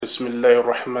بسم الله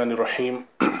الرحمن الرحيم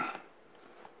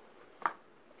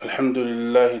الحمد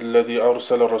لله الذي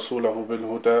أرسل رسوله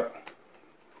بالهدى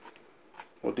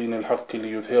ودين الحق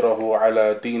ليظهره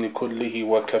على دين كله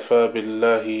وكفى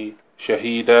بالله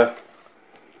شهيدا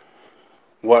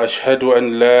وأشهد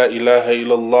أن لا إله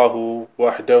إلا الله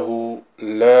وحده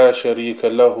لا شريك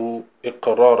له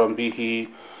إقرارا به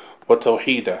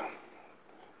وتوحيدا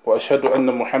وأشهد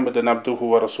أن محمدا عبده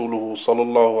ورسوله صلى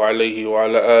الله عليه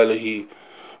وعلى آله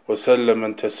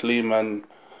وسلم تسليما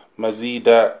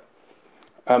مزيدا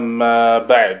أما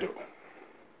بعد.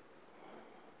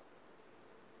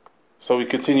 So we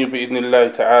continue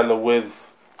بإذن ta'ala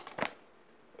with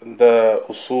the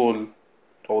usul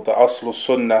or the asl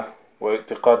al-sunnah wa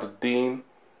i'tiqad al-din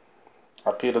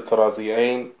aqidat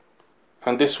al-razi'ain,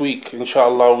 and this week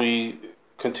inshallah we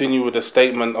continue with the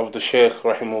statement of the Shaykh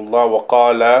rahimahullah wa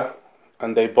qala,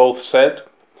 and they both said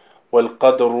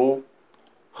wal-qadru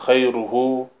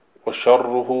khayruhu wa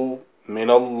sharruhu min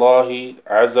Allahi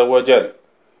azza wa jal,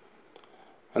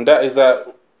 and that is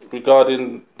that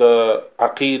regarding the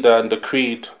aqidah and the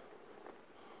creed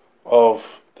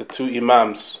of the two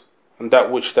imams, and that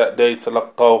which that they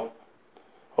talaqqa,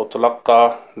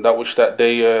 that which that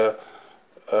they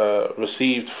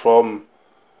received from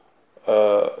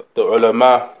the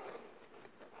ulama,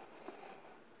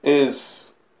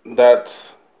 is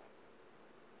that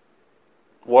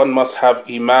one must have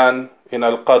iman in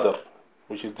al-qadr,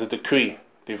 which is the decree,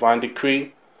 divine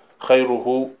decree,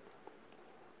 khayruhu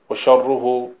wa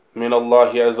sharruhu min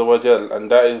Allahi azza wa jal, and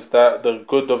that is that the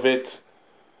good of it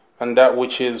and that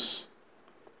which is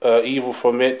evil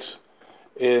from it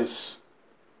is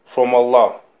from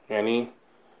Allah. Yani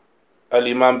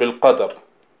al-iman bil-qadr,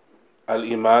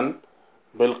 al-iman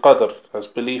bil-qadr, as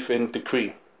belief in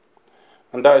decree.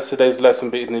 And that is today's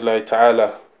lesson bi'idhnillahi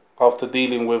ta'ala, after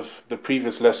dealing with the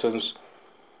previous lessons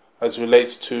as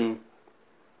relates to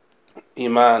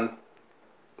iman,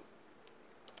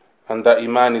 and that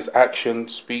iman is action,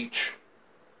 speech,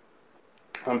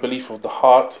 and belief of the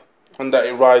heart, and that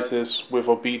it rises with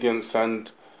obedience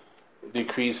and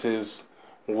decreases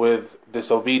with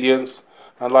disobedience.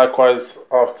 And likewise,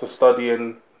 after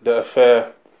studying the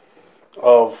affair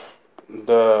of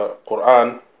the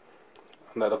Quran,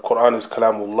 and that the Quran is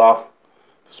kalamullah,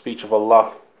 the speech of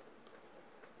Allah,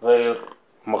 غير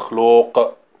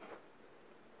مخلوق,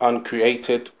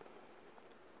 uncreated,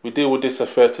 we deal with this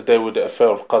affair today with the affair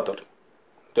of qadr,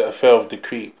 the affair of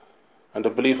decree, and the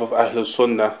belief of Ahlul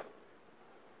Sunnah,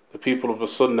 the people of the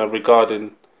Sunnah,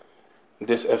 regarding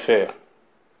this affair.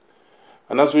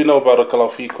 And as we know,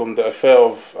 barakallahu feekum, the affair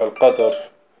of al-qadr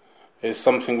is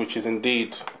something which is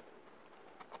indeed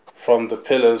from the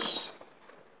pillars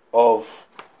of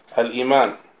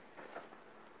al-iman.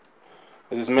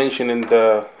 It is mentioned in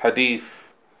the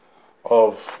hadith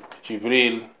of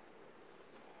Jibreel,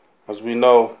 as we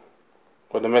know,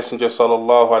 when the Messenger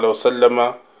sallallahu alaihi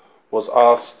wasallam was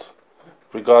asked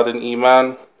regarding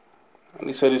iman, and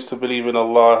he said it's to believe in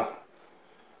Allah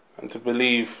and to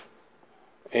believe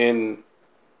in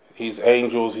His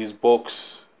angels, His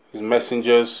books, His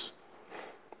messengers,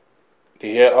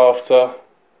 the hereafter,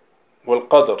 wal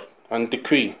qadr, and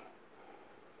decree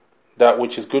that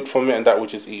which is good from it and that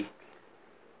which is evil.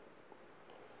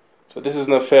 So this is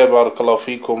an affair, barakallahu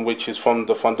feekum, which is from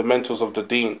the fundamentals of the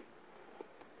deen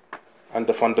and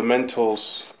the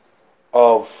fundamentals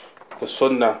of the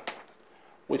sunnah,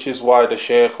 which is why the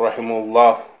Shaykh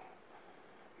rahimahullah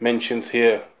mentions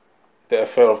here the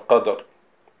affair of qadr.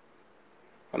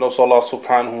 And also Allah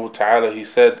subhanahu wa ta'ala, He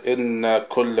said, إِنَّا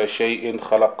كُلَّ شَيْءٍ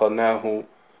خَلَقَنَاهُ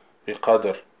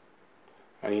بِقَدْرٍ,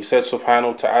 and He said subhanahu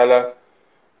wa ta'ala,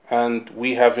 and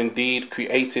we have indeed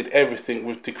created everything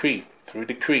with decree, through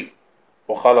decree.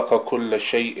 وَخَلَقَ كُلَّ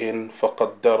شَيْءٍ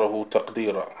فَقَدَّرَهُ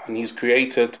تَقْدِيرًا, and He's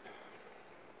created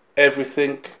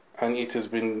everything and it has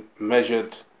been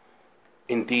measured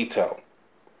in detail.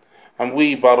 And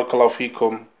we, barakallahu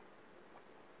feekum,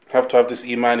 have to have this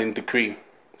iman in decree.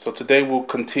 So today we'll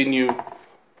continue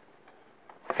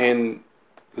in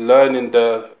learning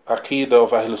the aqidah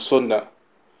of Ahlul Sunnah,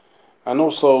 and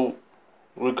also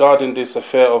regarding this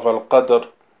affair of al-qadr,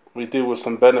 we deal with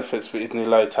some benefits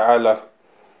bi'idhnillahi ta'ala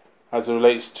as it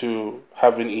relates to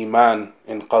having iman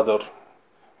in qadr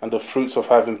and the fruits of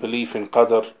having belief in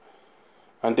qadr.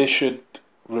 And this should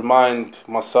remind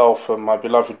myself and my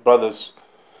beloved brothers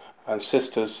and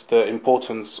sisters the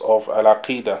importance of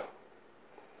al-aqidah,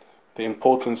 the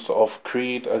importance of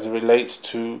creed as it relates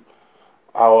to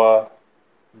our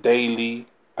daily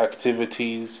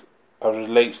activities, as it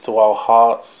relates to our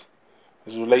hearts,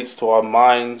 as it relates to our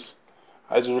minds,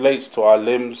 as it relates to our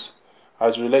limbs,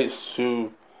 as it relates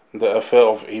to the affair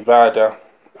of ibadah,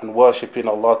 and worshipping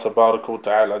Allah Tabaraka wa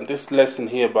Ta'ala. And this lesson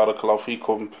here, Barakallahu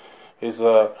Feekum, is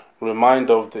a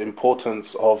reminder of the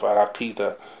importance of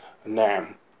Al-Aqidah,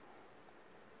 Na'am.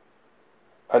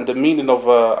 And the meaning of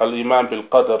Al-Iman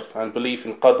bil-Qadr and belief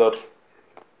in Qadr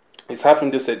is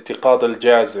having this i'tiqad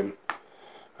al-jazim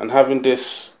and having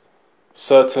this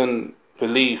certain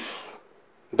belief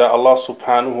that Allah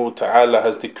subhanahu wa ta'ala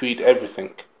has decreed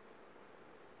everything.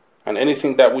 And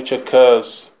anything that which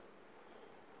occurs,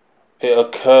 it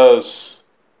occurs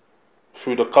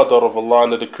through the qadr of Allah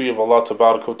and the decree of Allah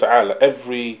tabaraka wa ta'ala.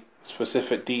 Every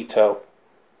specific detail,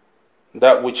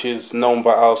 that which is known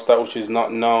by us, that which is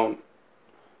not known,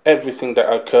 everything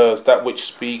that occurs, that which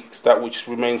speaks, that which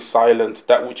remains silent,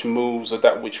 that which moves, or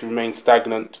that which remains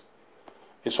stagnant,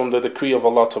 is from the decree of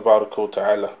Allah tabaraka wa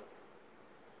ta'ala.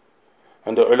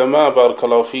 And the ulama,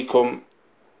 barakallahu feekum,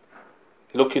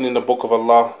 looking in the book of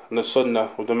Allah and the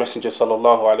Sunnah of the Messenger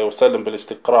sallallahu alayhi wa sallam bil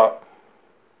istiqra',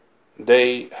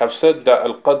 they have said that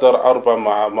al-qadr arba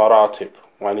maratib.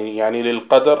 يعني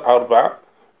للقدر أربع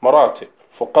مراتب.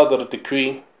 For qadr,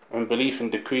 decree, and belief in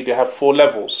decree, they have 4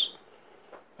 levels.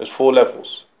 There's 4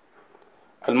 levels.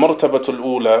 المرتبة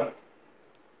الأولى,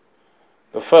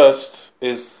 the first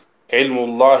is علم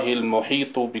الله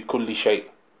المحيط بكل شيء.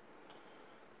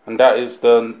 And that is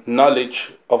the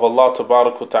knowledge of Allah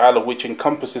Tabaraka wa Ta'ala which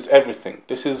encompasses everything.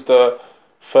 This is the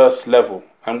first level.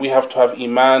 And we have to have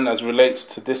Iman as relates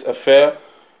to this affair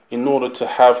in order to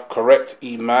have correct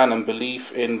Iman and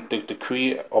belief in the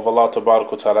decree of Allah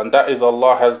Tabaraka wa Ta'ala. And that is,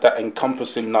 Allah has that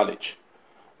encompassing knowledge.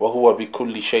 وَهُوَ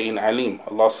بِكُلِّ شَيْءٍ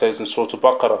عَلِيمٍ. Allah says in Surah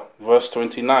Al-Baqarah, verse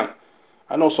 29.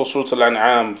 And also Surah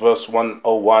Al-An'am, verse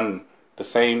 101. The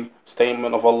same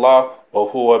statement of Allah,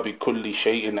 وَهُوَ بِكُلِّ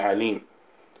شَيْءٍ عَلِيمٍ.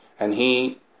 And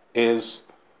He is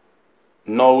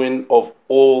knowing of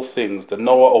all things, the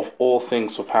knower of all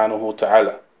things, subhanahu wa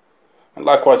ta'ala. And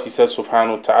likewise He says,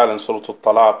 subhanahu wa ta'ala, in Surah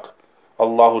Al-Talaq,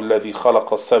 Allahu alladhi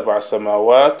khalaqa sab'a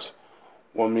samawat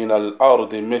wa min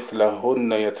al-ardi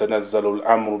mithlahunna yatanazzalu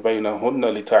al-amru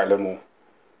baynahunna lita'lamu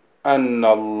anna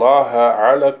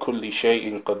Allaha ala kulli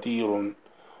shay'in qadirun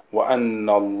wa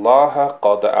anna Allaha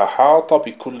qad ahata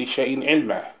bi kulli shay'in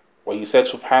ilma. Where He said,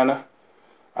 subhanahu,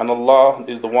 and Allah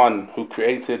is the one who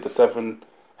created the 7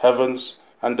 heavens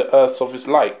and the earths of His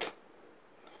like.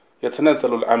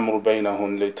 يَتَنَزَّلُ الْأَمْرُ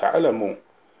بَيْنَهُمْ لِتَعْلَمُوا.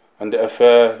 And the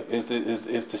affair is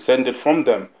descended from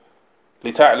them.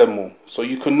 لِتَعْلَمُوا. So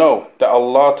you can know that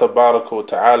Allah Tabaraka wa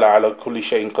Ta'ala ala kulli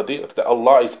shay'in qadir, that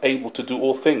Allah is able to do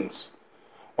all things.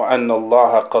 وَأَنَّ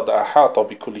اللَّهَ قَدْ أَحَاطَ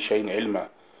بِكُلِّ شَيْءٍ عِلْمًا.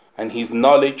 And His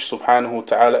knowledge subhanahu wa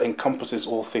ta'ala encompasses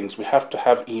all things. We have to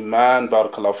have Iman,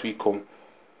 barakallahu feekum,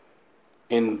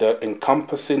 in the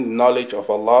encompassing knowledge of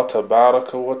Allah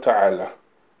Tabaraka wa Ta'ala.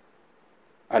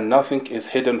 And nothing is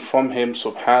hidden from Him,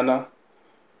 subhanahu.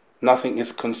 Nothing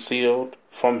is concealed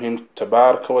from Him,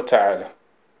 Tabaraka wa Ta'ala.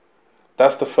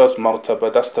 That's the first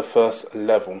martaba, that's the first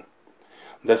level.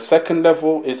 The second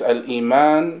level is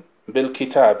al-Iman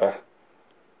bil-Kitaba.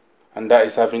 And that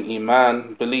is having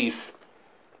Iman, belief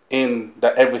in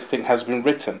that everything has been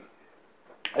written.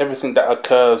 Everything that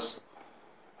occurs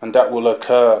and that will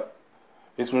occur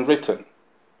has been written.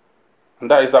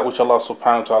 And that is that which Allah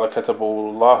subhanahu wa ta'ala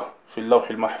katabahu Allah fi al-lawh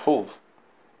al-mahfuz,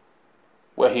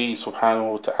 where He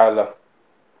subhanahu wa ta'ala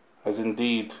has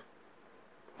indeed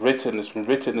written, it's been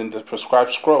written in the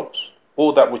prescribed scrolls.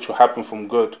 All that which will happen from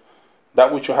good,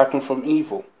 that which will happen from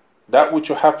evil, that which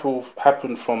will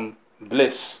happen from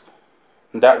bliss,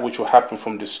 and that which will happen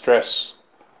from distress.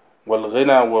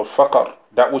 Wal-ghina wal-faqr,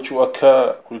 that which will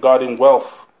occur regarding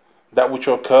wealth, that which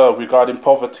will occur regarding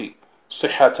poverty.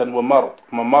 Sihatan wa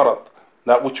marad,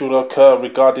 that which will occur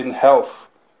regarding health,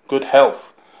 good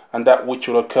health, and that which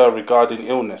will occur regarding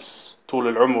illness. Tul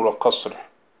al-umr wa qasr,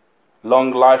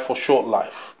 long life or short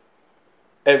life.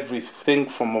 Everything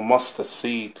from a mustard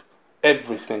seed,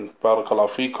 everything, barakallahu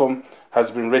feekum,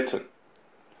 has been written.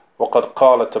 وَقَدْ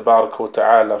قَالَ تَبَارَكَ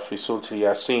وَتَعَالَى فِي سُورَةِ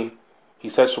يَاسِينَ. He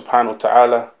said subhanahu wa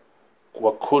ta'ala,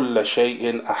 وَكُلَّ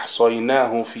شَيْءٍ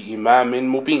أَحْصَيْنَاهُ فِي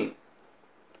إِمَامٍ مُبِينٍ.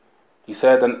 He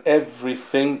said, and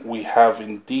everything we have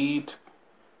indeed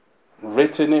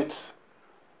written it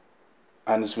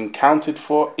and has been counted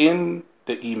for in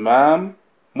the Imam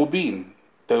Mubin,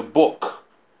 the book.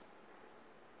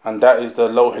 And that is the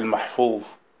Lawh al-Mahfuz,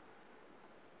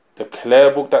 the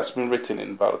clear book that's been written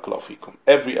in, barakallahu feekum,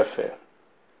 every affair.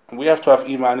 And we have to have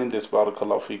Iman in this,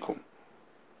 barakallahu feekum.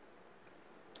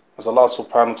 As Allah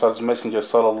subhanahu wa ta'ala's messenger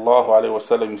sallallahu alayhi wa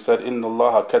sallam, he said, إِنَّ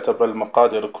اللَّهَ كَتَبَ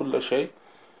الْمَقَادِرَ كُلَّ شَيْءٍ.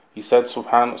 He said,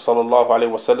 subhanahu sallallahu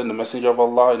alayhi wa sallam, the messenger of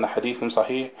Allah, in the hadith in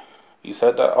Sahih, he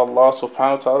said that Allah subhanahu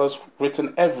wa ta'ala has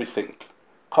written everything,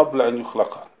 قَبْلَ أَن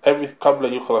يُخْلَقَ, every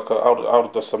قبل يخلق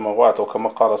الأرض السماوات أو كما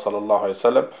قال صلى الله عليه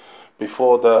وسلم,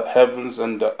 before the heavens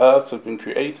and the earth have been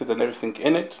created and everything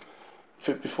in it,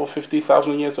 before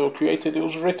 50,000 years they were created, it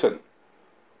was written.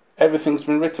 Everything's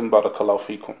been written, barakallahu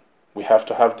fikum. We have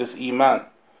to have this iman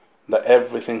that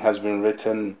everything has been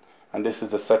written, and this is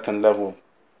the second level.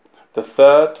 The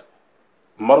third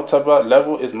martaba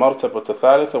level is martaba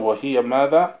thalitha, وهي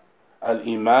ماذا؟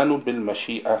 الإيمان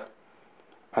بالمشيئة,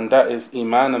 and that is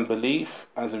iman and belief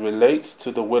as it relates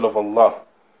to the will of Allah.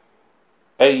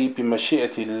 أي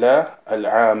بمشيئة الله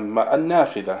العامة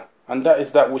النافذة, and that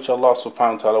is that which Allah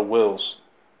subhanahu wa ta'ala wills.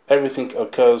 Everything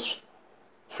occurs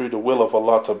through the will of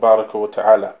Allah tabaraka wa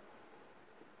ta'ala,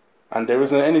 and there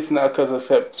isn't anything that occurs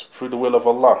except through the will of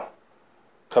Allah.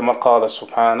 كما قال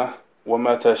سبحانه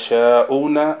وما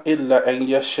تشاءون إلا أن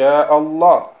يشاء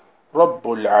الله رب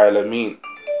العالمين.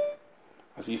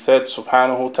 As he said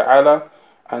subhanahu wa ta'ala,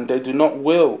 and they do not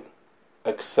will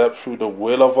except through the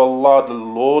will of Allah, the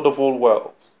Lord of all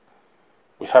worlds.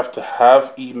 We have to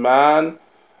have iman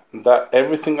that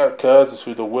everything that occurs is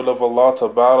through the will of Allah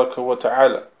tabaraka wa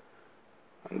ta'ala.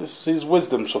 And this is His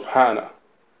wisdom subhanahu.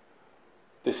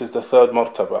 This is the third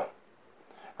martaba.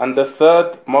 And the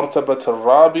third martabat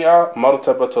al-rabi'a,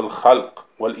 martabat al-khalq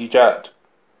wal-ijad.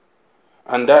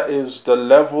 And that is the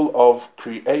level of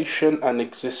creation and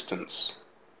existence.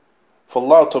 For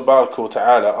Allah tabaraka wa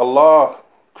ta'ala, Allah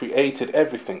created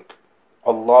everything.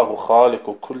 Allahu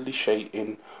khaliqu kulli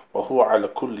shay'in wa huwa ala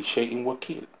kulli shay'in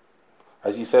wakil.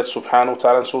 As He says subhanahu wa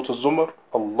ta'ala in Surah Al-Zumar,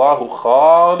 Allahu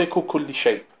khaliqu kulli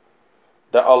shay'.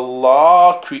 That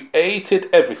Allah created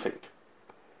everything.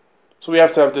 So we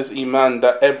have to have this iman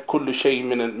that كل شيء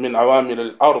من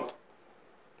عوامل الأرض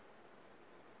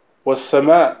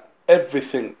والسماء,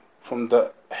 everything from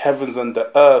the heavens and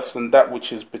the earth and that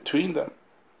which is between them,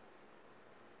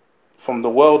 from the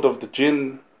world of the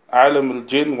jinn, عالم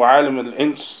الجن وعالم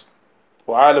الإنس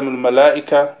وعالم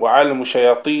الملائكة وعالم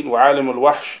الشياطين وعالم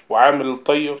الوحش وعالم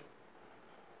الطير,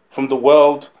 from the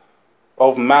world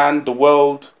of man, the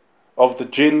world of the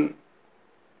jinn,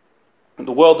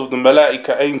 the world of the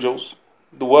malaika, angels,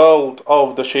 the world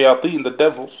of the shayateen, the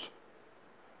devils,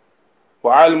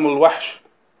 وعالم الوحش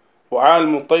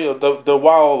وعالم الطير, the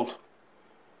wild,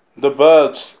 the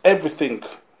birds, everything.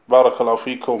 Barakallahu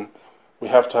fikum. We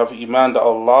have to have iman that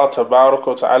Allah tabaraka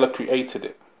wa ta'ala created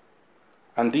it.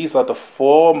 And these are the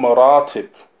four maratib.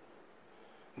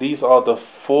 These are the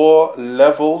four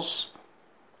levels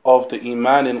of the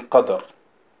iman in qadr.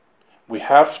 We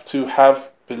have to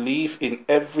have belief in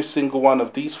every single one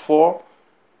of these four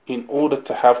in order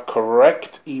to have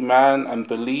correct iman and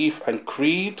belief and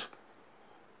creed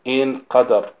in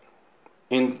qadr,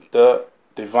 in the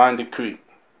divine decree.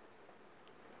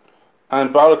 And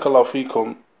barakallahu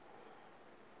fikum,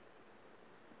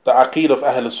 the aqeed of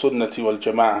Ahl al-Sunnati wal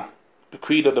Jama'ah, the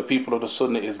creed of the people of the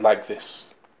Sunnah is like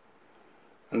this.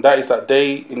 And that is that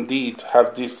they indeed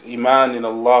have this iman in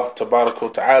Allah tabaraka wa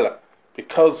ta'ala,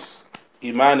 because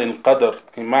iman in qadr,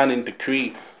 iman in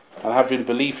decree, and having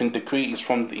belief in decree is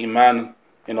from the iman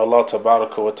in Allah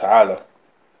tabaraka wa ta'ala.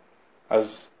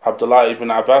 As Abdullah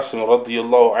ibn Abbas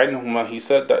radiyallahu anhuma, he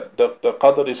said that the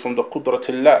qadr is from the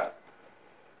qudratillah,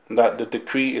 that the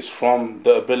decree is from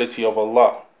the ability of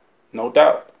Allah. No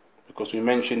doubt, because we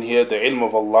mention here the ilm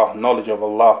of Allah, knowledge of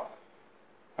Allah,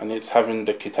 and it's having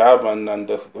the kitab and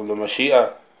the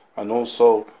mashi'ah, and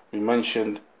also we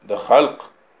mentioned the khalq,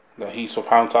 that He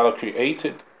subhanahu wa ta'ala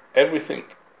created everything.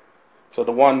 So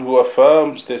the one who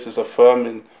affirms this is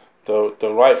affirming the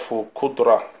rightful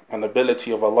qudra and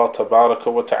ability of Allah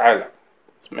tabaraka wa ta'ala.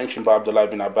 It's mentioned by Abdullah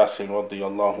ibn Abbas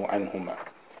radiyallahu anhuma.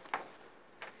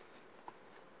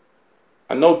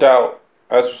 And no doubt,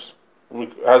 as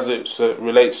it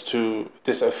relates to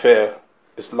this affair,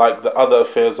 it's like the other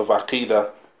affairs of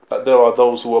Aqidah, that there are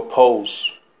those who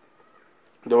oppose.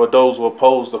 There are those who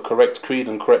oppose the correct creed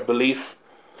and correct belief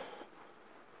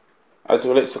as it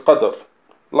relates to Qadr.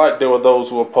 Like there were those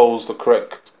who oppose the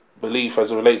correct belief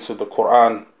as it relates to the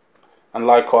Quran, and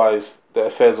likewise the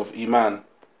affairs of Iman.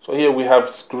 So here we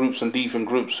have groups and deviant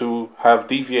groups who have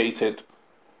deviated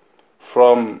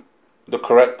from the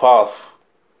correct path,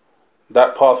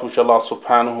 that path which Allah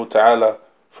subhanahu wa ta'ala,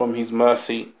 from His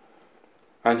mercy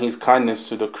and His kindness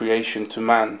to the creation, to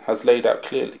man, has laid out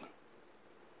clearly.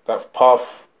 That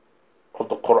path of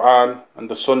the Quran and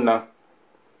the Sunnah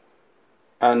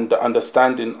and the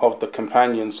understanding of the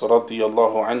companions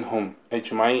radiyallahu anhum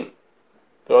ajma'in.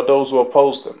 There are those who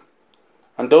oppose them.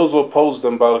 And those who oppose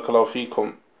them, barakallahu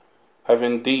fikum, have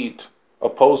indeed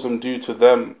opposed them due to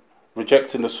them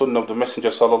rejecting the Sunnah of the Messenger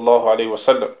sallallahu alaihi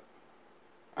wasallam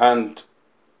and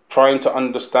trying to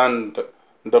understand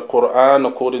the Quran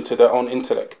according to their own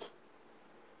intellect.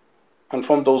 And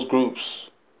from those groups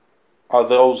are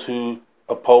those who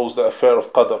oppose the affair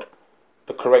of Qadr,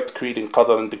 the correct creed in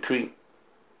Qadr and decree.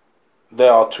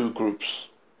 There are two groups.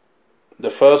 The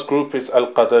first group is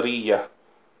Al-Qadariyya,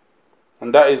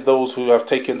 and that is those who have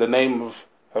given the name of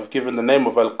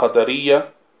Al-Qadariyya,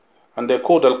 and they're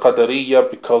called Al-Qadariyya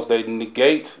because they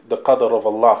negate the Qadr of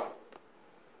Allah.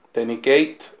 They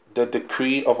negate the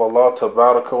decree of Allah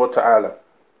Tabaraka wa Ta'ala.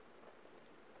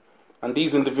 And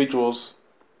these individuals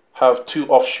have two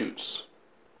offshoots.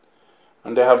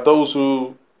 And they have those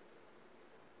who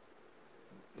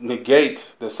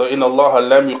negate, they say, إِنَّ اللَّهَ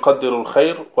لَمْ يُقَدِّرُ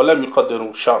الْخَيْرِ وَلَمْ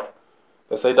يُقَدِّرُ الشَّرِّ.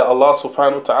 They say that Allah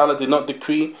subhanahu wa ta'ala did not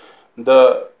decree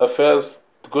the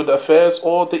good affairs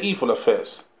or the evil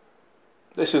affairs.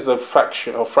 This is a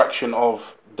fraction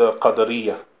of the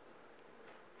Qadariyya.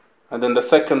 And then the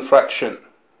second fraction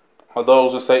are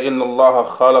those who say, إِنَّ اللَّهَ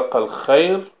خَلَقَ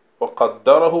الْخَيْرِ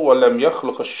وَقَدَّرَهُ وَلَمْ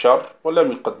يَخْلُقَ الشَّرِّ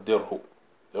وَلَمْ يُقَدِّرْهُ.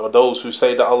 There are those who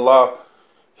say that Allah,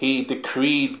 He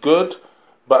decreed good,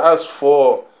 but as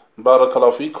for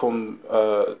Barakallahu fikum,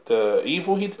 the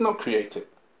evil, He did not create it.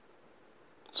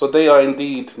 So they are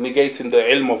indeed negating the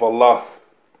ilm of Allah.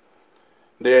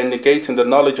 They are negating the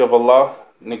knowledge of Allah,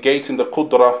 negating the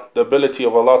qudra, the ability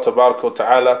of Allah Tabaraka wa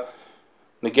Ta'ala,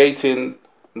 negating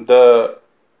the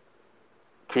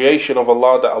creation of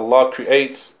Allah that Allah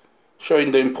creates,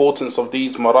 showing the importance of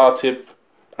these maratib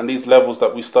and these levels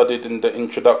that we studied in the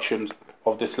introduction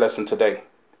of this lesson today.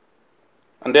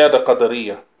 And they are the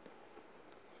Qadariyya.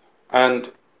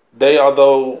 And they are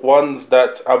the ones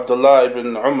that Abdullah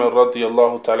ibn Umar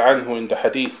radiyallahu ta'ala anhu in the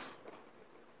hadith,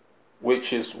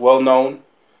 which is well known,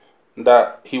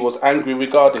 that he was angry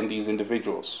regarding these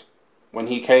individuals. When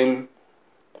he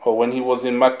was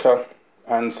in Mecca,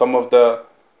 and some of the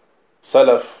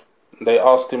Salaf, they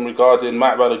asked him regarding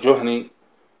Ma'bad al-Juhni,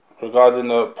 regarding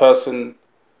a person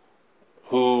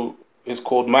who is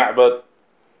called Ma'bad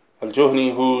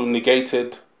al-Juhni, who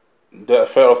negated the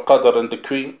affair of Qadr and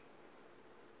decree.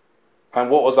 And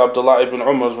what was Abdullah ibn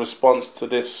Umar's response to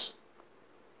this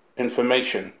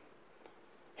information?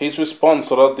 His response,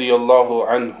 radiyallahu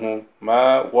anhu,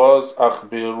 was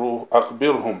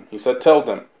akhbirhum. He said, tell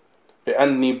them,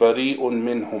 bi'anni bari'un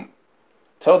minhum.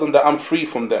 Tell them that I'm free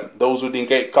from them, those who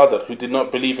negate Qadr, who did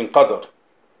not believe in Qadr.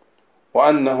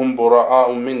 وَأَنَّهُمْ بُرَآءٌ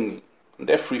مِنِّي.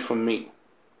 They're free from me.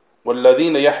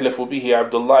 وَالَّذِينَ يَحْلِفُ بِهِ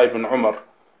عَبْدُ اللَّهِ بْنْ عُمَرَ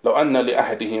لَوْ أَنَّ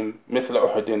لِأَحَدِهِمْ مِثْلَ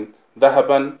أُحُدٍ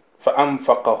ذَهَبًا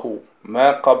فَأَنْفَقَهُ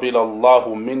مَا قَبِلَ اللَّهُ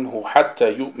مِنْهُ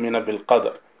حَتَّى يُؤْمِنَ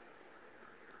بِالْقَدْرِ.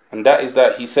 And that is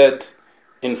that he said,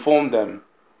 inform them,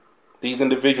 these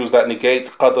individuals that negate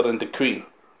Qadr and decree,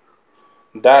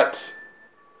 that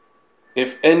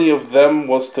if any of them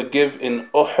was to give in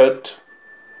Uhud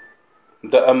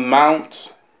the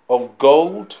amount of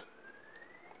gold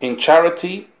in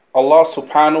charity, Allah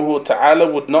subhanahu wa ta'ala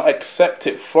would not accept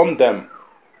it from them.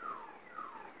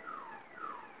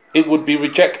 It would be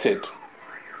rejected.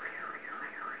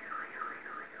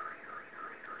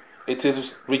 It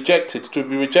is rejected, to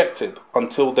be rejected,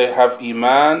 until they have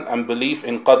Iman and belief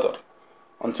in Qadr.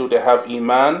 Until they have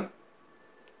Iman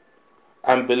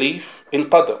and belief in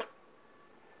Qadr.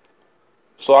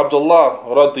 So Abdullah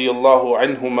radiyallahu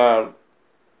anhuma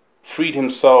freed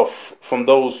himself from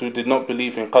those who did not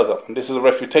believe in Qadr. And this is a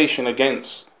refutation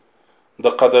against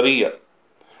the Qadariyya.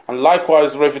 And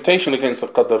likewise, the refutation against the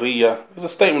Qadariyya is a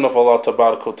statement of Allah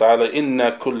Tabaraka wa Ta'ala,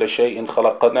 Inna kulla shay'in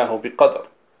khalaqnahu biqadr.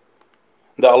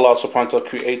 That Allah subhanahu wa ta'ala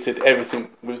created everything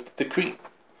with decree.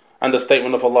 And the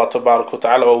statement of Allah Tabaraka wa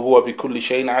Ta'ala, وَهُوَ بِكُلِّ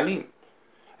شَيْءٍ عَلِيمٍ.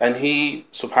 And He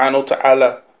subhanahu wa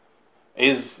ta'ala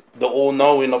is the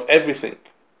all-knowing of everything.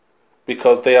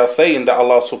 Because they are saying that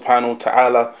Allah subhanahu wa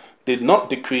ta'ala did not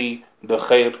decree the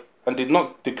khair and did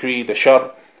not decree the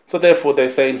shar. So therefore they're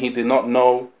saying He did not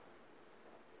know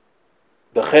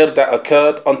the khair that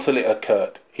occurred until it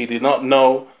occurred. He did not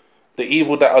know the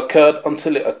evil that occurred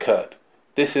until it occurred.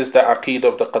 This is the aqeedah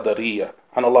of the Qadariyya.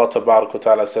 And Allah Tabaraka wa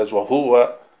Ta'ala says,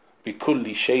 وَهُوَ بِكُلِّ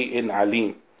شَيْءٍ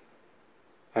عَلِيمٍ.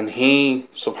 And He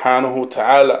subhanahu wa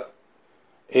ta'ala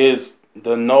is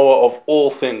the knower of all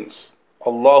things.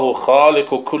 Allahu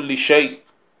khaliqu kulli shay.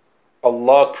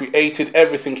 Allah created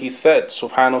everything, He said,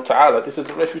 subhanahu wa ta'ala. This is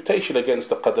a refutation against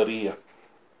the Qadariyya.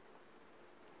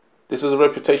 This is a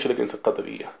refutation against the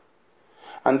Qadariyya.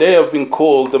 And they have been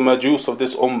called the Majus of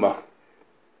this ummah.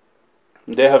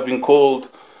 They have been called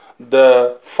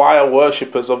the fire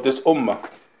worshippers of this ummah.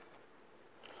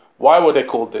 Why were they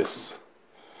called this?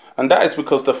 And that is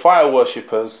because the fire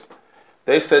worshippers,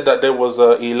 they said that there was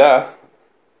a ilah,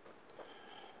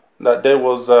 that there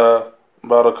was a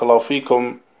barakallahu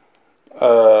fikum,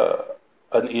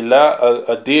 an ilah,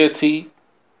 a deity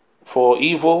for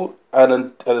evil,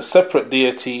 and a separate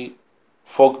deity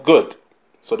for good.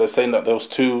 So they're saying that there was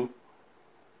two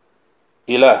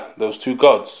ilah, there was two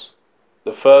gods.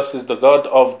 The first is the God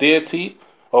of deity,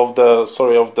 of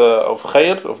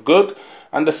khair, of good,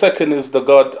 and the second is the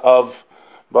God of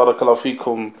barakallahu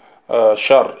fikum,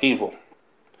 shar, evil.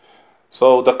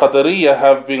 So the Qadariyah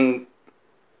have been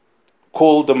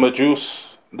called the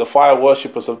Majus, the fire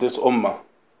worshippers of this ummah.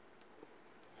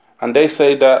 And they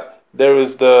say that there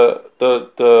is the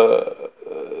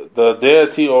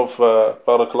deity of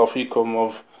barakallahu fikum,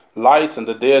 of light, and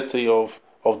the deity of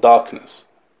darkness.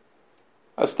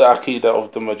 That's the Aqidah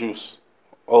of the Majus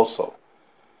also.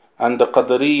 And the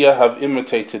Qadariyah have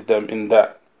imitated them in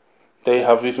that. They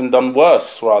have even done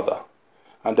worse, rather.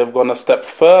 And they've gone a step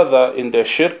further in their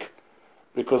shirk,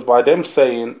 because by them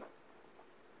saying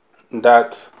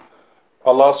that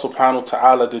Allah subhanahu wa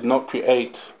ta'ala did not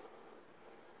create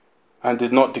and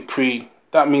did not decree,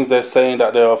 that means they're saying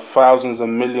that there are thousands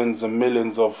and millions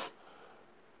of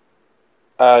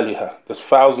aliha. There's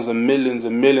thousands and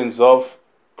millions of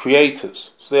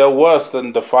creators. So they are worse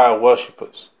than the fire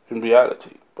worshippers in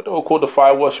reality. But they were called the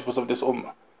fire worshippers of this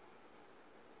ummah.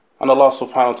 And Allah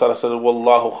subhanahu wa ta'ala said,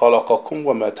 وَاللَّهُ خَلَقَكُمْ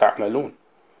وَمَا تَعْمَلُونَ.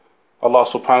 Allah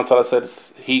subhanahu wa ta'ala said,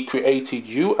 He created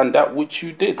you and that which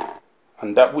you did,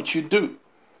 and that which you do.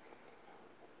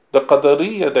 The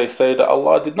Qadariyah, they say that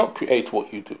Allah did not create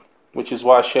what you do, which is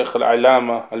why Shaykh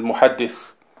al-Alama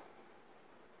al-Muhaddith,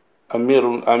 Amir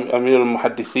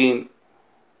al-Muhaddithin,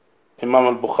 Imam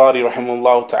al-Bukhari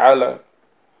rahimahullah ta'ala,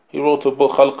 he wrote a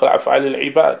book, Khalq al-Af'al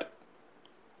al-Ibad,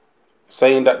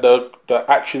 saying that the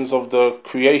actions of the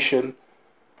creation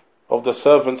of the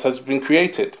servants has been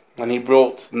created. And he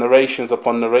brought narrations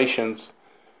upon narrations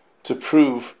to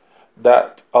prove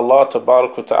that Allah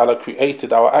Tabarak wa Ta'ala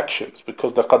created our actions,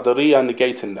 because the Qadariyah are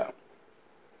negating that.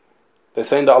 They're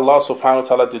saying that Allah subhanahu wa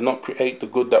ta'ala did not create the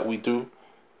good that we do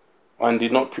and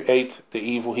did not create the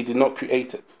evil. He did not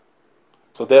create it.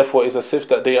 So therefore it's as if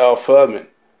that they are affirming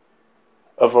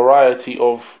a variety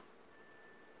of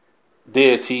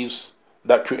deities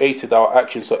that created our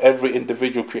actions. So every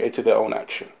individual created their own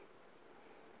action.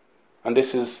 And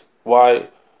this is why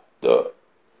the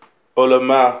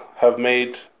ulama have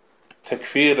made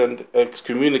takfir and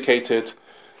excommunicated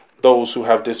those who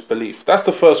have this belief. That's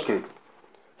the first group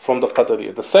from the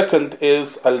Qadariyah. The second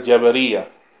is Al-Jabariyah.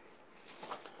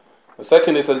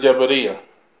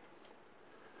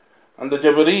 And the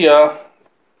Jabariyah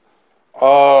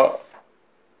are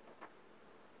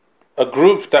a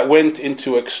group that went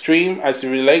into extreme as it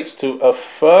relates to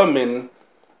affirming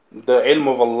the ilm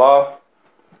of Allah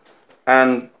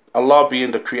and Allah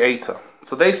being the creator.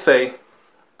 So they say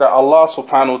that Allah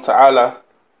subhanahu wa ta'ala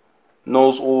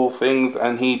knows all things,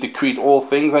 and He decreed all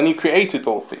things, and He created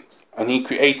all things, and He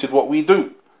created what we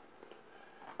do,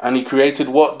 and He created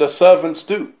what the servants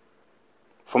do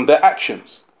from their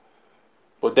actions.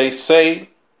 But they say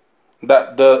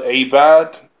that the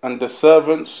ibad and the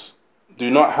servants do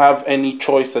not have any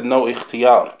choice and no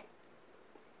ikhtiyar.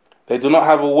 They do not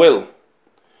have a will.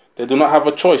 They do not have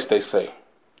a choice, they say.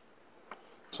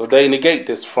 So they negate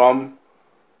this from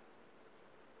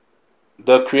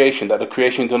the creation, that the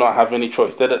creation do not have any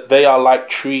choice. That they are like a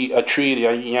tree,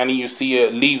 yani you see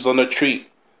leaves on a tree.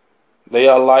 They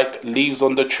are like leaves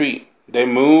on the tree. They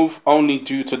move only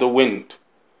due to the wind.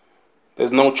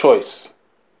 There's no choice.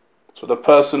 So the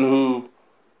person who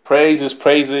prays is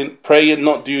praying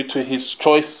not due to his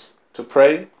choice to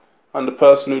pray, and the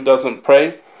person who doesn't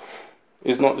pray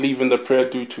is not leaving the prayer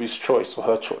due to his choice or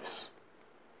her choice.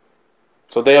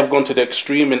 So they have gone to the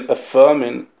extreme in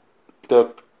affirming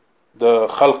the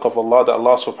khalq of Allah, that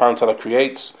Allah subhanahu wa ta'ala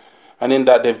creates, and in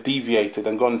that they've deviated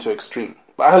and gone into extreme.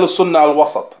 But Ahlul Sunnah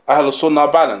al-Wasat, Ahlul Sunnah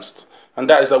are balanced, and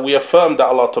that is that we affirm that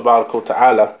Allah Tabarak wa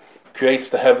Ta'ala creates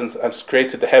the heavens and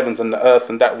created the heavens and the earth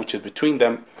and that which is between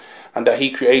them, and that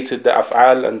He created the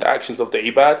af'al and the actions of the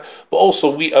ibad. But also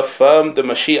we affirm the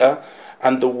mashia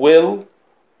and the will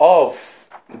of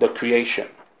the creation.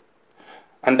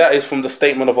 And that is from the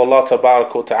statement of Allah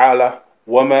Tabarak wa Ta'ala,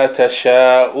 وَمَا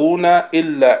تَشَاءُونَ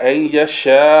إِلَّا أَن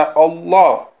يَشَاءَ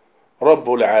اللَّهُ رَبُّ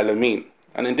الْعَالَمِينَ.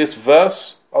 And in this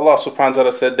verse, Allah subhanahu wa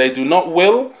ta'ala said, they do not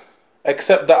will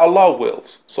except that Allah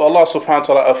wills. So Allah subhanahu wa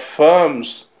ta'ala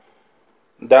affirms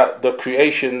that the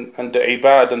creation and the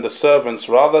ibad and the servants,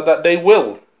 rather that they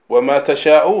will. وَمَا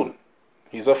تَشَاءُونَ.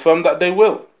 He's affirmed that they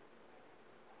will.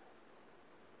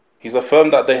 He's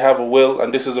affirmed that they have a will,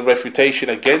 and this is a refutation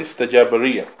against the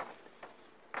Jabariyah.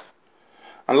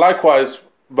 And likewise,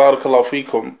 barakallahu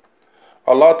fikum,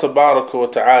 Allah Tabaraka wa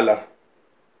Ta'ala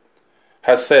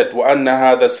has said, وَأَنَّ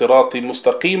هَذَا صِرَاطِي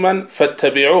مُسْتَقِيمًا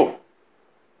فَاتَّبِعُوهُ.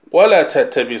 وَلَا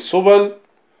تَتَّبِعُوا السُّبُلَ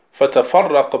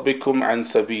فَتَفَرَّقَ بِكُمْ عَنْ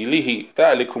سَبِيلِهِ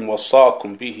ذَلِكُمْ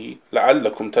وَصَّاكُمْ بِهِ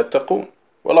لَعَلَّكُمْ تَتَّقُونَ.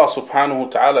 Allah subhanahu wa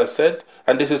ta'ala said,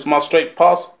 and this is my straight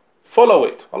path, follow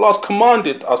it. Allah has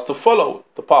commanded us to follow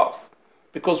the path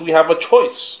because we have a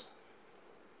choice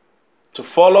to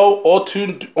follow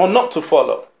or not to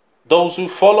follow. Those who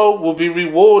follow will be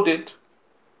rewarded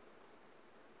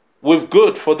with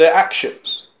good for their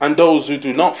actions, and those who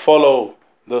do not follow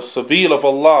the sabil of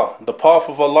Allah, the path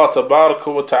of Allah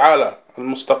tabaraka wa ta'ala,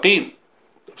 al-mustaqim,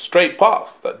 the straight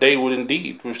path, that they will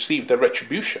indeed receive their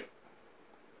retribution.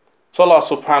 So Allah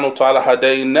subhanahu wa ta'ala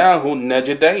hadaynahu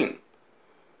najdain.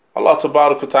 Allah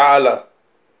tabaraka wa ta'ala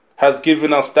has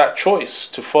given us that choice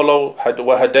to follow,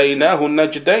 wa hadaynahu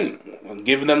najdain,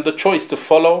 giving them the choice to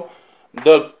follow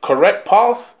the correct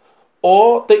path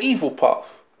or the evil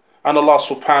path. And Allah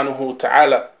subhanahu wa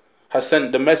ta'ala has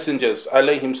sent the messengers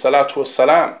alayhim salatu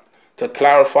wassalam to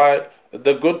clarify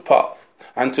the good path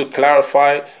and to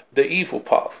clarify the evil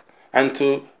path and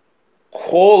to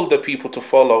call the people to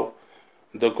follow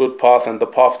the good path and the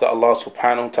path that Allah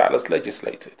subhanahu wa ta'ala has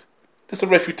legislated. This is a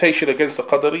refutation against the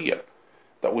Qadariyah,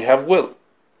 that we have will.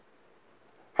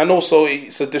 And also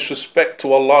it's a disrespect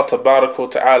to Allah tabaraka wa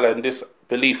ta'ala, and this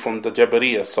belief from the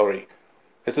Jabariyah,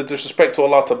 it's a disrespect to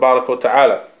Allah tabaraka wa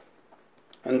ta'ala.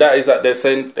 And that is that they're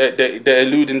saying, they're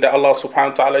alluding that Allah subhanahu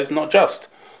wa ta'ala is not just.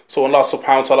 So Allah subhanahu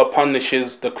wa ta'ala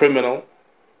punishes the criminal,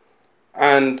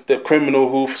 and the criminal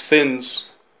who sins,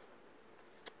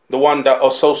 the one that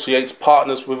associates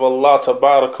partners with Allah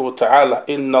tabaraka wa ta'ala.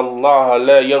 Inna Allah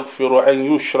la yaghfiru an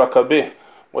yushraka bih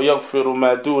wa yaghfiru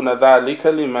ma duna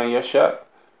dhalika liman yasha.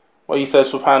 Where he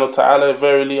says subhanahu wa ta'ala,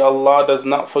 verily Allah does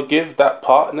not forgive that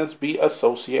partners be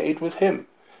associated with him.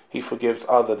 He forgives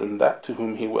other than that to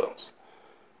whom he wills.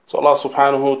 So Allah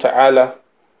subhanahu wa ta'ala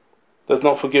does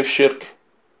not forgive shirk,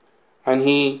 and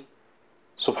he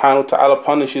subhanahu wa ta'ala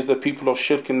punishes the people of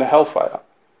shirk in the hellfire.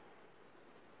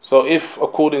 So if,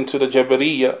 according to the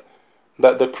Jabariyah,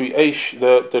 that the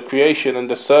creation and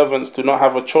the servants do not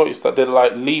have a choice, that they're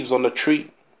like leaves on the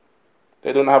tree,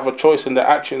 they don't have a choice in their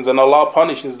actions, and Allah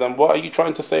punishes them, what are you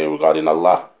trying to say regarding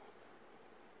Allah?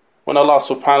 When Allah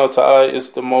subhanahu wa ta'ala is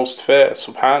the most fair,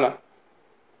 subhanahu,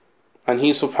 and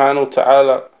He subhanahu wa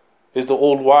ta'ala is the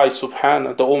all-wise,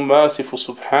 subhanahu, the all-merciful,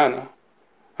 subhanahu,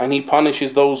 and He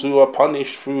punishes those who are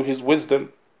punished through His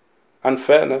wisdom and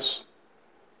fairness.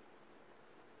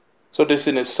 So this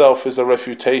in itself is a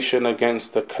refutation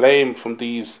against the claim from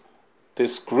this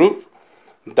group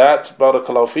that,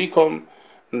 barakallahu fikum,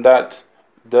 that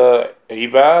the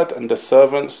ibad and the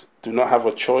servants do not have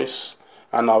a choice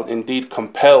and are indeed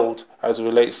compelled as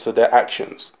relates to their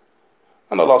actions.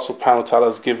 And Allah subhanahu wa ta'ala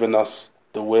has given us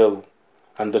the will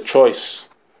and the choice.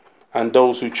 And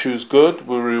those who choose good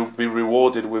will be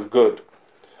rewarded with good.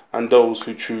 And those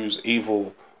who choose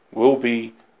evil will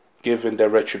be given their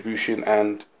retribution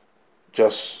and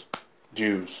just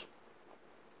dues.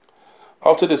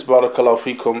 After this, barakallahu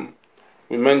fikum,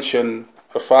 we mention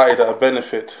a fa'idah, a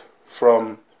benefit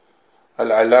from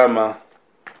Al-Alama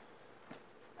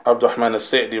Abdurrahman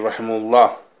As-Sa'di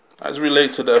rahimahullah, as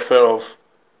relates to the affair of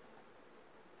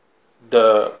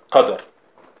the qadr,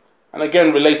 and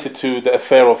again related to the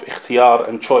affair of ikhtiyar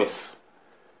and choice.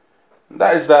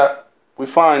 That is that we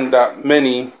find that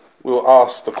many will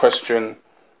ask the question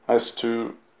as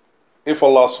to if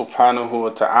Allah subhanahu wa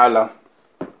ta'ala,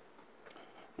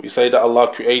 we say that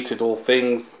Allah created all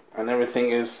things and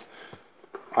everything is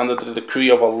under the decree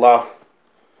of Allah,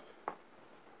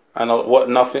 and what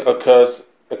nothing occurs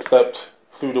except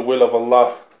through the will of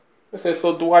Allah. They say,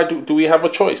 so do we have a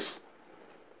choice?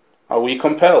 Are we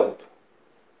compelled?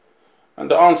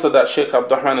 And the answer that Shaykh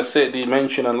Abdurrahman As-Sa'di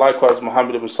mentioned, and likewise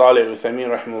Muhammad ibn Salih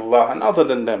al-Uthaymeen rahimahullah, and other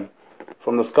than them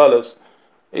from the scholars,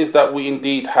 is that we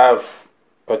indeed have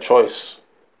a choice.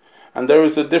 And there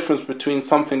is a difference between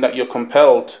something that you're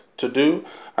compelled to do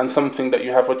and something that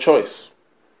you have a choice.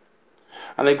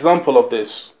 An example of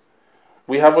this,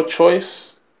 we have a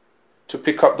choice to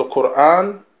pick up the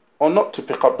Quran or not to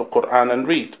pick up the Quran and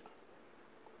read.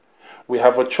 We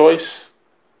have a choice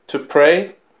to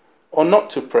pray or not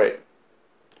to pray.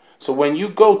 So when you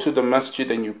go to the masjid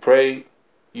and you pray,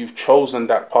 you've chosen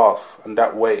that path and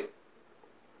that way.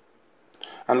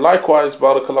 And likewise,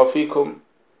 barakallahu fikum,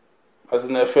 as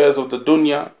in the affairs of the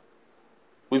dunya,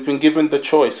 we've been given the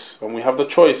choice, and we have the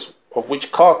choice of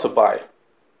which car to buy.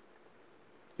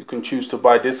 You can choose to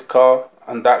buy this car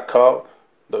and that car,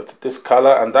 this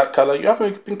color and that color. You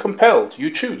haven't been compelled. You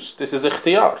choose. This is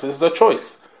ikhtiyar. This is a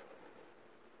choice.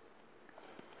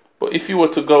 But if you were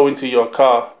to go into your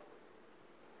car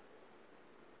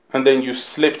and then you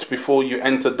slipped before you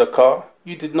entered the car,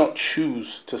 you did not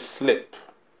choose to slip.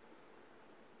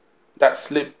 that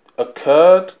slip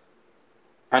occurred,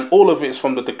 and all of it is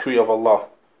from the decree of Allah.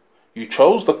 You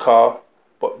chose the car,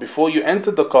 but before you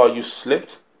entered the car, you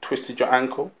slipped, twisted your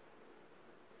ankle.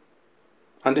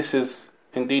 And this is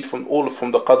indeed from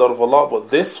the qadr of Allah.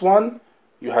 But this one,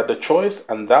 you had the choice,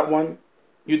 and that one,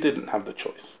 you didn't have the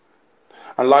choice.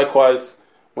 And likewise,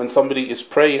 when somebody is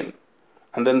praying,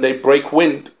 and then they break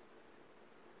wind,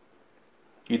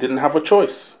 you didn't have a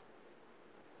choice.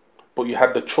 But you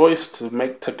had the choice to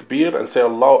make takbir and say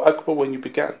Allahu Akbar when you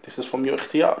began. This is from your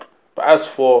ikhtiyar. But as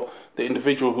for the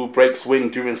individual who breaks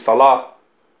wind during salah,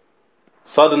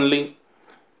 suddenly,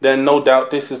 then no doubt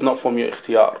this is not from your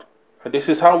ikhtiyar. And this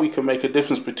is how we can make a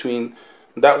difference between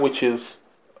that which is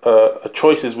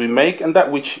choices we make and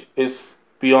that which is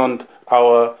beyond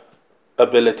our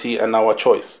ability and our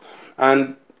choice.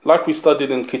 And like we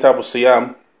studied in Kitab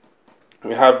al-Siyam,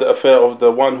 we have the affair of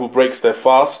the one who breaks their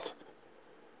fast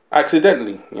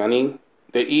accidentally. Yani,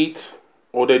 they eat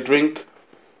or they drink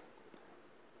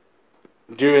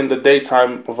during the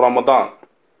daytime of Ramadan.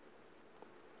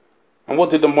 And what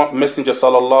did the Messenger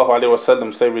sallallahu alaihi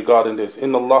wasallam say regarding this?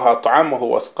 Inna Allah ta'amahu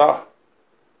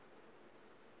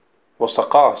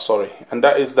wasaqah, and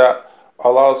that is that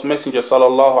Allah's Messenger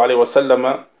sallallahu alaihi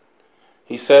wasallam,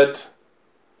 he said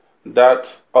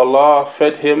that Allah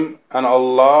fed him and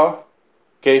Allah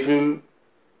gave him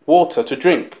water to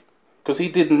drink, because he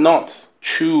did not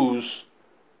choose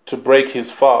to break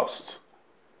his fast.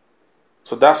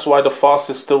 So that's why the fast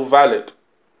is still valid.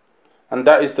 And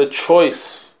that is the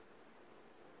choice.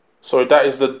 So that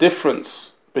is the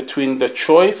difference between the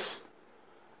choice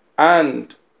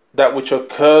and that which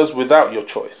occurs without your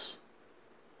choice.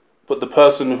 But the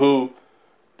person who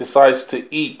decides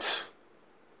to eat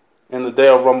in the day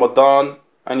of Ramadan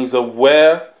and he's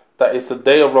aware that it's the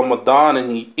day of Ramadan and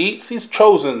he eats, he's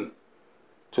chosen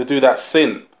to do that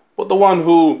sin. But the one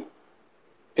who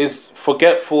is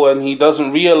forgetful and he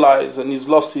doesn't realize and he's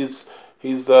lost his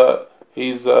surroundings,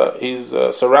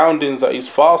 that he's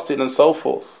fasting and so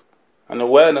forth, and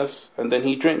awareness, and then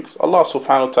he drinks, Allah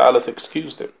subhanahu wa ta'ala has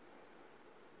excused him,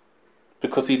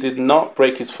 because he did not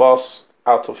break his fast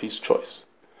out of his choice.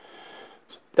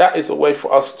 So that is a way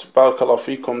for us, barakallahu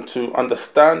feekum, to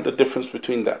understand the difference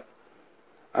between that.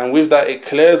 And with that, it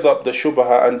clears up the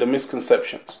shubha and the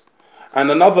misconceptions. And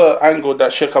another angle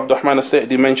that Shaykh Abdul Rahman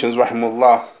As-Sa'di mentions,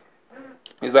 rahimahullah,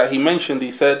 is that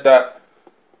he said that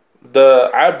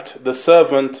the abd, the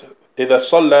servant, إِذَا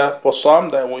صَلَّى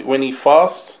وَصَامَ, that when he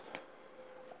fasts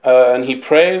and he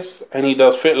prays and he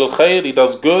does fi'l al-khayr, he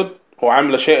does good, or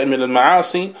عَمْلَ شَيْءٍ مِنَ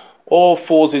الْمَعَاصِي, or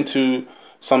falls into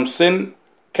some sin,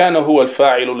 كَانَ هُوَ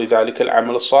الْفَاعِلُ لِذَلِكَ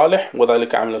الْعَمَلِ الصَّالِحِ وَذَلِكَ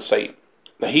عَمْلَ السَّيِّئِ.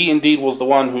 That he indeed was the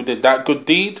one who did that good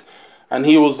deed, and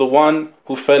he was the one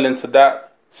who fell into that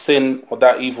sin or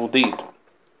that evil deed.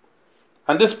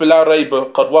 And this بلا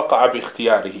ريب قد وقع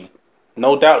باختياره.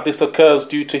 No doubt this occurs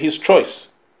due to his choice.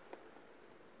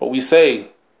 But we say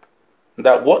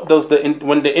that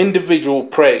when the individual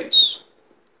prays,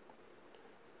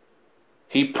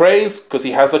 he prays because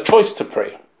he has a choice to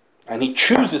pray, and he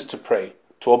chooses to pray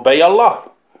to obey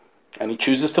Allah, and he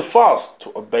chooses to fast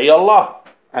to obey Allah,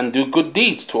 and do good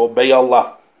deeds to obey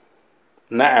Allah.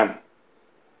 Na'am.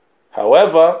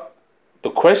 However, the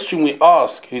question we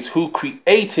ask is, who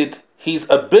created his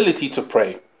ability to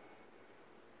pray?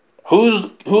 Who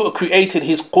created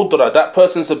his qudra, that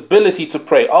person's ability to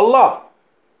pray? Allah.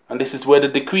 And this is where the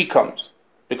decree comes,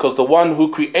 because the one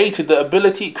who created the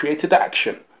ability created the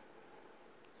action.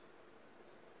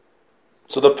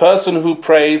 So the person who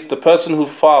prays, the person who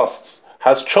fasts,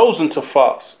 has chosen to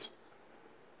fast,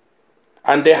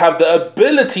 and they have the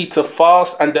ability to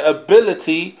fast and the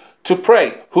ability to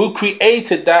pray. Who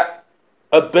created that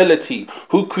ability?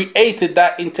 Who created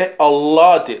that intent?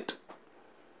 Allah did.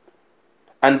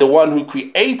 And the one who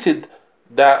created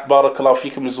that, barakallahu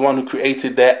feekum, is the one who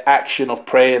created their action of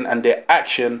praying and their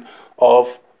action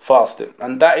of fasting.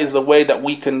 And that is the way that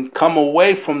we can come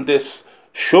away from this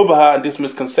shubha and this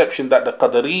misconception that the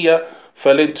Qadariyya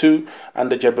fell into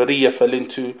and the Jabariyya fell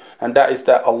into, and that is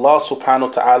that Allah subhanahu wa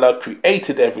ta'ala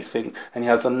created everything and He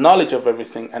has a knowledge of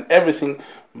everything, and everything,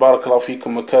 barakallahu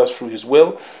feekum, occurs through His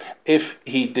will. If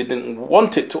He didn't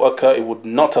want it to occur, it would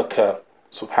not occur,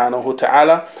 subhanahu wa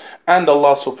ta'ala. And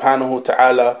Allah subhanahu wa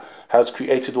ta'ala has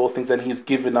created all things, and He's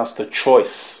given us the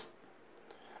choice,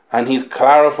 and He's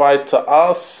clarified to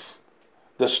us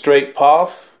the straight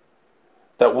path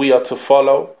that we are to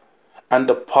follow, and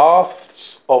the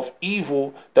paths of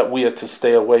evil that we are to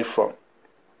stay away from.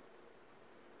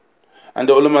 And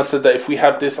the ulama said that if we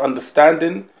have this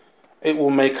understanding, it will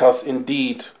make us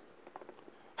indeed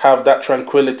have that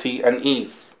tranquility and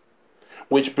ease.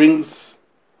 Which brings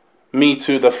me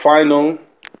to the final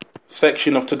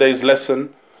section of today's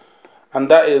lesson,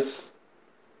 and that is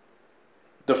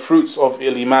the fruits of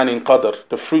Iman in Qadr,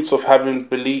 the fruits of having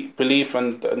belief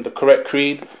and the correct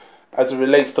creed as it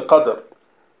relates to Qadr.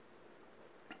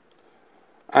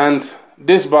 And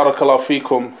this, barakallahu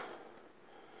fikum,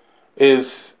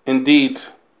 is indeed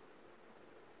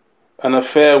an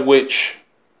affair which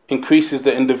increases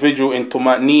the individual in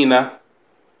tuma'nina,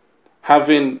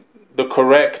 having the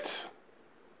correct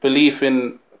belief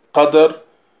in Qadr.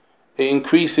 It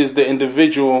increases the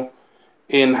individual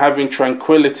in having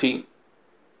tranquility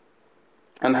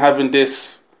and having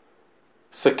this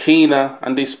sakina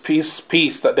and this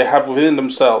peace that they have within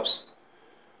themselves,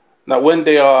 that when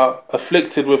they are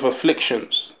afflicted with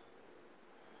afflictions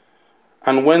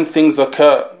and when things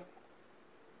occur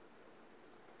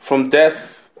from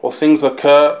death or things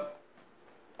occur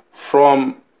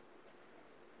from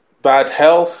bad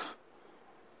health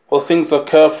or things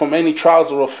occur from any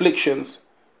trials or afflictions,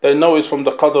 they know it's from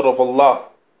the qadr of Allah,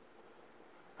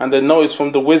 and they know it's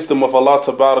from the wisdom of Allah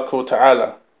tabaraka wa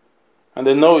ta'ala, and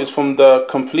they know it's from the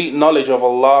complete knowledge of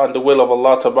Allah and the will of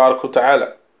Allah tabaraka wa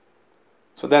ta'ala.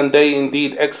 So then they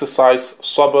indeed exercise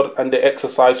sabr and they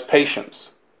exercise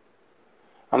patience.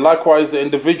 And likewise the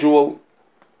individual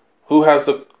who has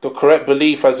the correct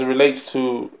belief as it relates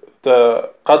to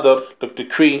the qadr, the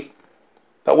decree,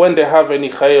 that when they have any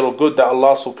khair or good that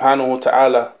Allah subhanahu wa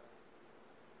ta'ala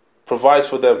provides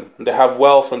for them, and they have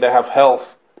wealth and they have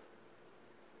health,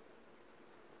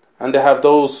 and they have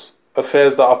those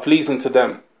affairs that are pleasing to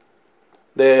them,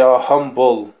 they are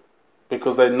humble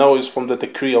because they know it's from the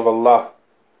decree of Allah.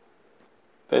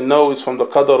 They know it's from the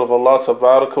qadr of Allah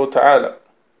tabaraka wa ta'ala.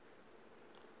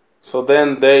 So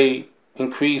then they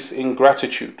increase in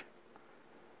gratitude.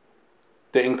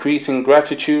 They increase in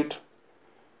gratitude,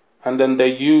 and then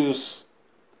they use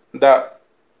that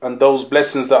and those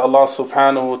blessings that Allah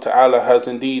subhanahu wa ta'ala has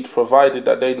indeed provided,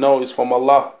 that they know is from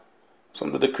Allah. It's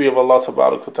from the decree of Allah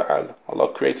tabaraka wa ta'ala.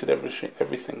 Allah created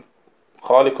everything.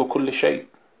 Khaliqu kulli shay.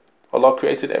 Allah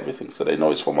created everything. So they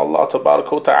know it's from Allah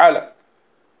tabaraka wa ta'ala.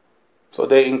 So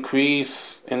they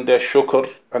increase in their shukr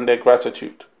and their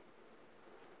gratitude.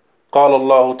 قال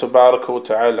الله تبارك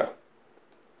وتعالى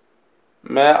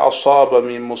ما أصاب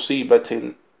من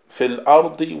مصيبة في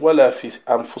الأرض ولا في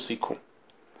أنفسكم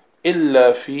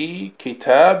إلا في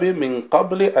كتاب من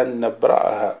قبل أن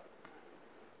نبرأها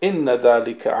إن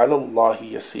ذلك على الله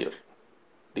يسير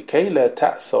لكي لا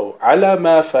تأسوا على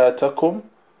ما فاتكم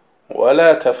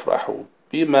ولا تفرحوا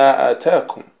بما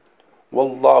آتاكم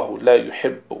والله لا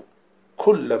يحب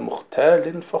كل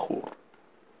مختال فخور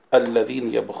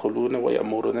الذين يبخلون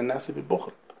ويأمرون الناس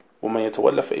بالبخل ومن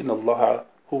يتولى فإن الله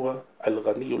هو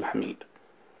الغني الحميد.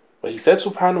 But he said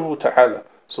subhanahu wa ta'ala,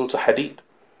 Surah Hadid,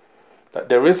 that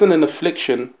there isn't an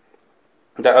affliction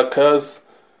that occurs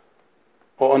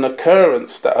or an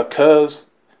occurrence that occurs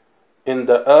in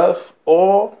the earth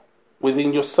or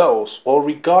within yourselves or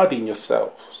regarding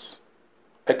yourselves,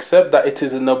 except that it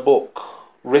is in a book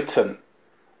written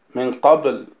min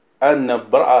qabl an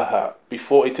nabra'aha,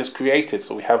 before it is created.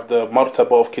 So we have the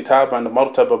martaba of kitab and the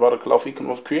martaba barakallahu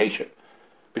fikum of creation.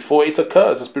 Before it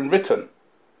occurs, it's been written.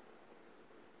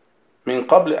 Min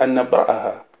qabl an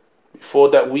nabra'aha, before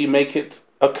that we make it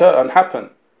occur and happen.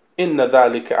 Inna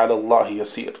dhalika ala Allah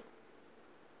yasir.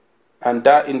 And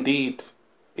that indeed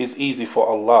is easy for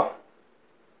Allah.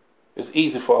 It's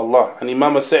easy for Allah. And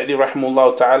Imam As-Sa'di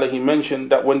rahimahullah ta'ala, he mentioned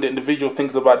that when the individual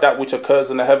thinks about that which occurs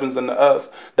in the heavens and the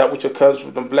earth, that which occurs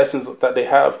with the blessings that they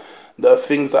have, the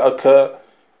things that occur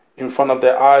in front of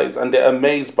their eyes, and they're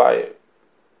amazed by it,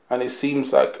 and it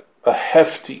seems like a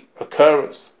hefty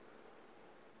occurrence.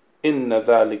 Inna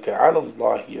dhalika ala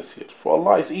Allah yasir. For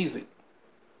Allah is easy.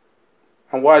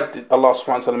 And why did Allah subhanahu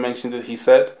wa ta'ala mention this? He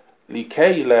said,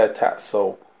 لِكَيْ لَا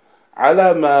تَأْسَوْا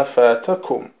عَلَى مَا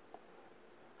فَاتَكُمْ.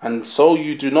 And so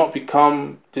you do not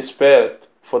become despaired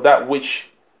for that which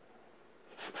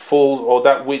falls or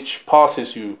that which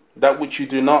passes you, that which you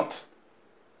do not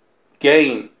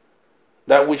gain,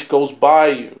 that which goes by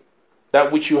you,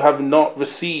 that which you have not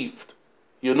received.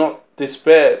 You're not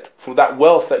despaired for that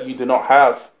wealth that you do not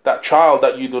have, that child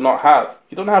that you do not have.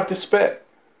 You don't have despair.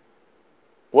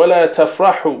 وَلَا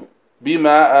تَفْرَحُوا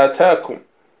بِمَا آتَاكُمْ.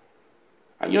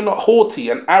 And you're not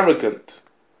haughty and arrogant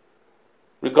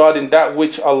regarding that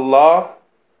which Allah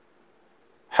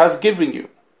has given you.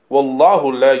 وَاللَّهُ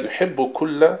لَا يُحِبُّ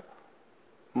كُلَّ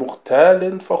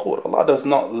مُخْتَالٍ فَخُورٍ. Allah does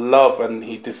not love and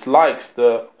He dislikes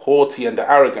the haughty and the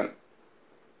arrogant.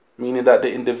 Meaning that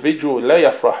the individual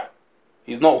لَا يَفْرَحْ,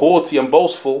 he's not haughty and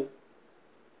boastful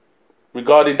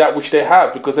regarding that which they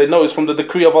have, because they know it's from the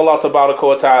decree of Allah tabaraka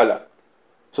wa ta'ala.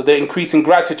 So they increase in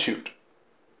gratitude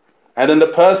And then the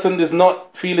person is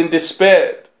not feeling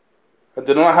despaired, and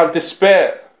they do not have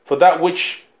despair for that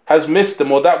which has missed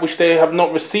them or that which they have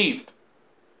not received,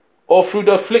 or through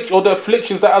the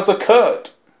afflictions that has occurred.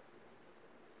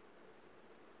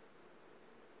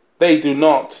 They do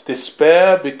not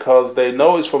despair because they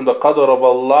know it's from the qadr of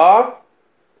Allah,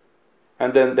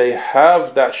 and then they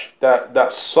have that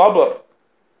sabr,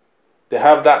 they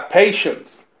have that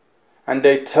patience, and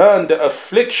they turn the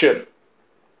affliction,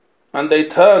 and they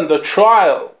turn the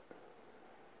trial,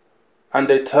 and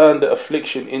they turn the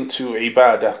affliction into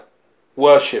ibadah,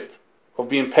 worship, of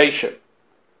being patient.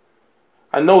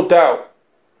 And no doubt,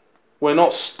 we're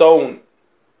not stone,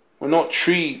 we're not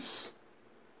trees,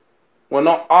 we're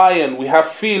not iron, we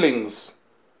have feelings.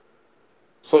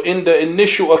 So in the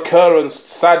initial occurrence,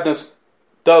 sadness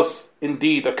does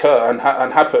indeed occur and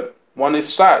happen. One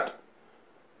is sad.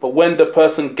 But when the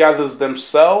person gathers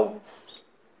themselves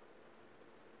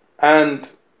and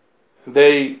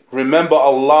they remember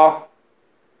Allah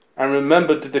and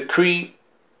remember the decree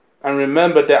and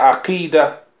remember their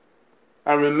aqeedah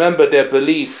and remember their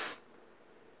belief,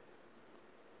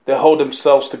 they hold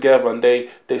themselves together and they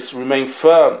remain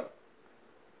firm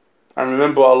and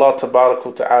remember Allah Tabarak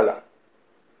wa Ta'ala.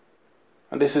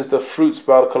 And this is the fruits,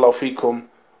 Barakallahu Feekum,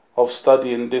 of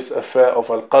studying this affair of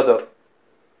Al-Qadr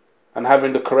and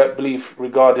having the correct belief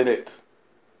regarding it,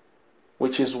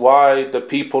 which is why the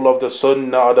people of the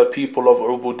Sunnah are the people of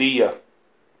Ubudiyyah.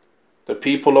 The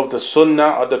people of the Sunnah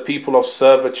are the people of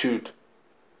servitude,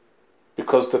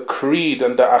 because the creed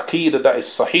and the aqeedah that is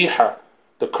sahihah,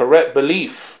 the correct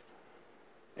belief,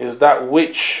 is that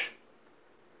which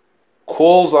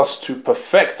calls us to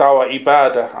perfect our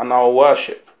ibadah and our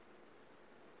worship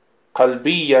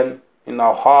qalbiyan, in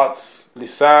our hearts,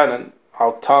 lisan, and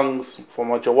our tongues,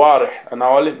 from our jawarih and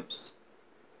our limbs.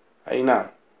 Aynam.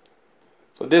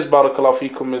 So this, Barakallahu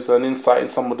Feekum, is an insight in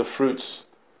some of the fruits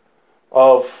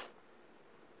of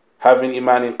having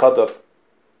iman in qadr.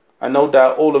 I know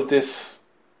that all of this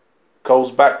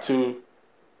goes back to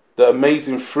the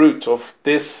amazing fruit of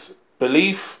this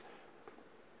belief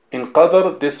in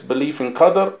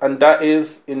qadr, and that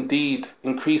is indeed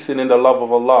increasing in the love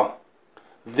of Allah.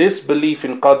 This belief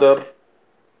in qadr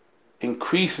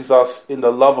increases us in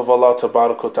the love of Allah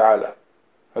Tabarak wa Ta'ala,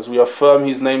 as we affirm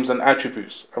His names and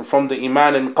attributes. And from the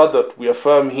iman in qadr, we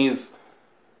affirm His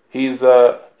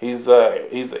ilm,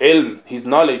 His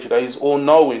knowledge, that He's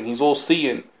all-knowing, He's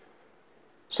all-seeing,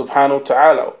 Subhanahu wa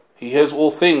Ta'ala. He hears all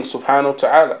things, Subhanahu wa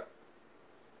Ta'ala.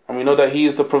 And we know that He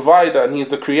is the provider and He is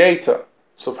the creator,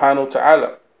 Subhanahu wa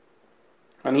Ta'ala.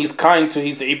 And He's kind to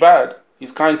His ibad,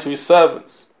 He's kind to His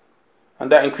servants.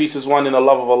 And that increases one in the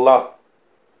love of Allah.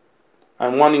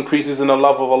 And one increases in the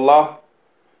love of Allah,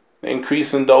 the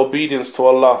increase in the obedience to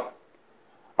Allah.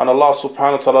 And Allah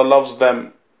Subhanahu wa Ta'ala loves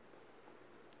them.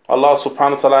 Allah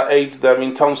Subhanahu wa Ta'ala aids them.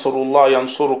 In tansurullah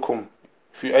yansurukum.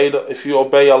 If you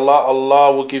obey Allah,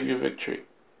 Allah will give you victory.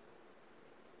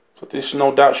 So this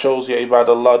no doubt shows, ya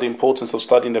ibadallah, the importance of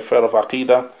studying the affair of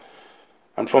Aqeedah.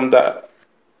 And from that,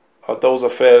 those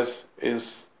affairs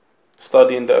is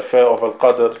studying the affair of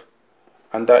Al-Qadr,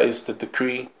 and that is the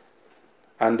decree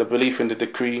and the belief in the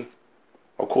decree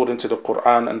according to the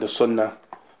Quran and the Sunnah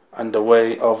and the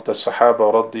way of the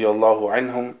Sahaba radiyallahu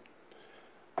anhum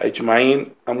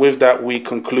ajma'in. And with that we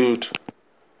conclude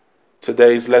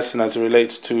today's lesson as it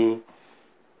relates to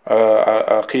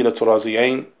Aqidatul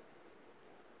Raziyain.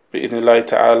 Bi-idhnillahi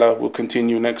ta'ala, we'll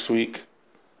continue next week.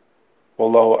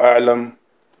 Wallahu a'lam.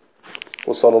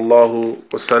 Wa sallallahu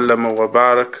wa sallama wa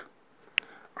barak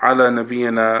ala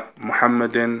nabiyyina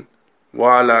Muhammadin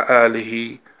wa ala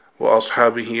alihi wa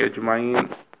ashabihi ajma'in.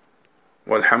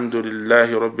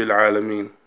 Walhamdulillahi rabbil alameen.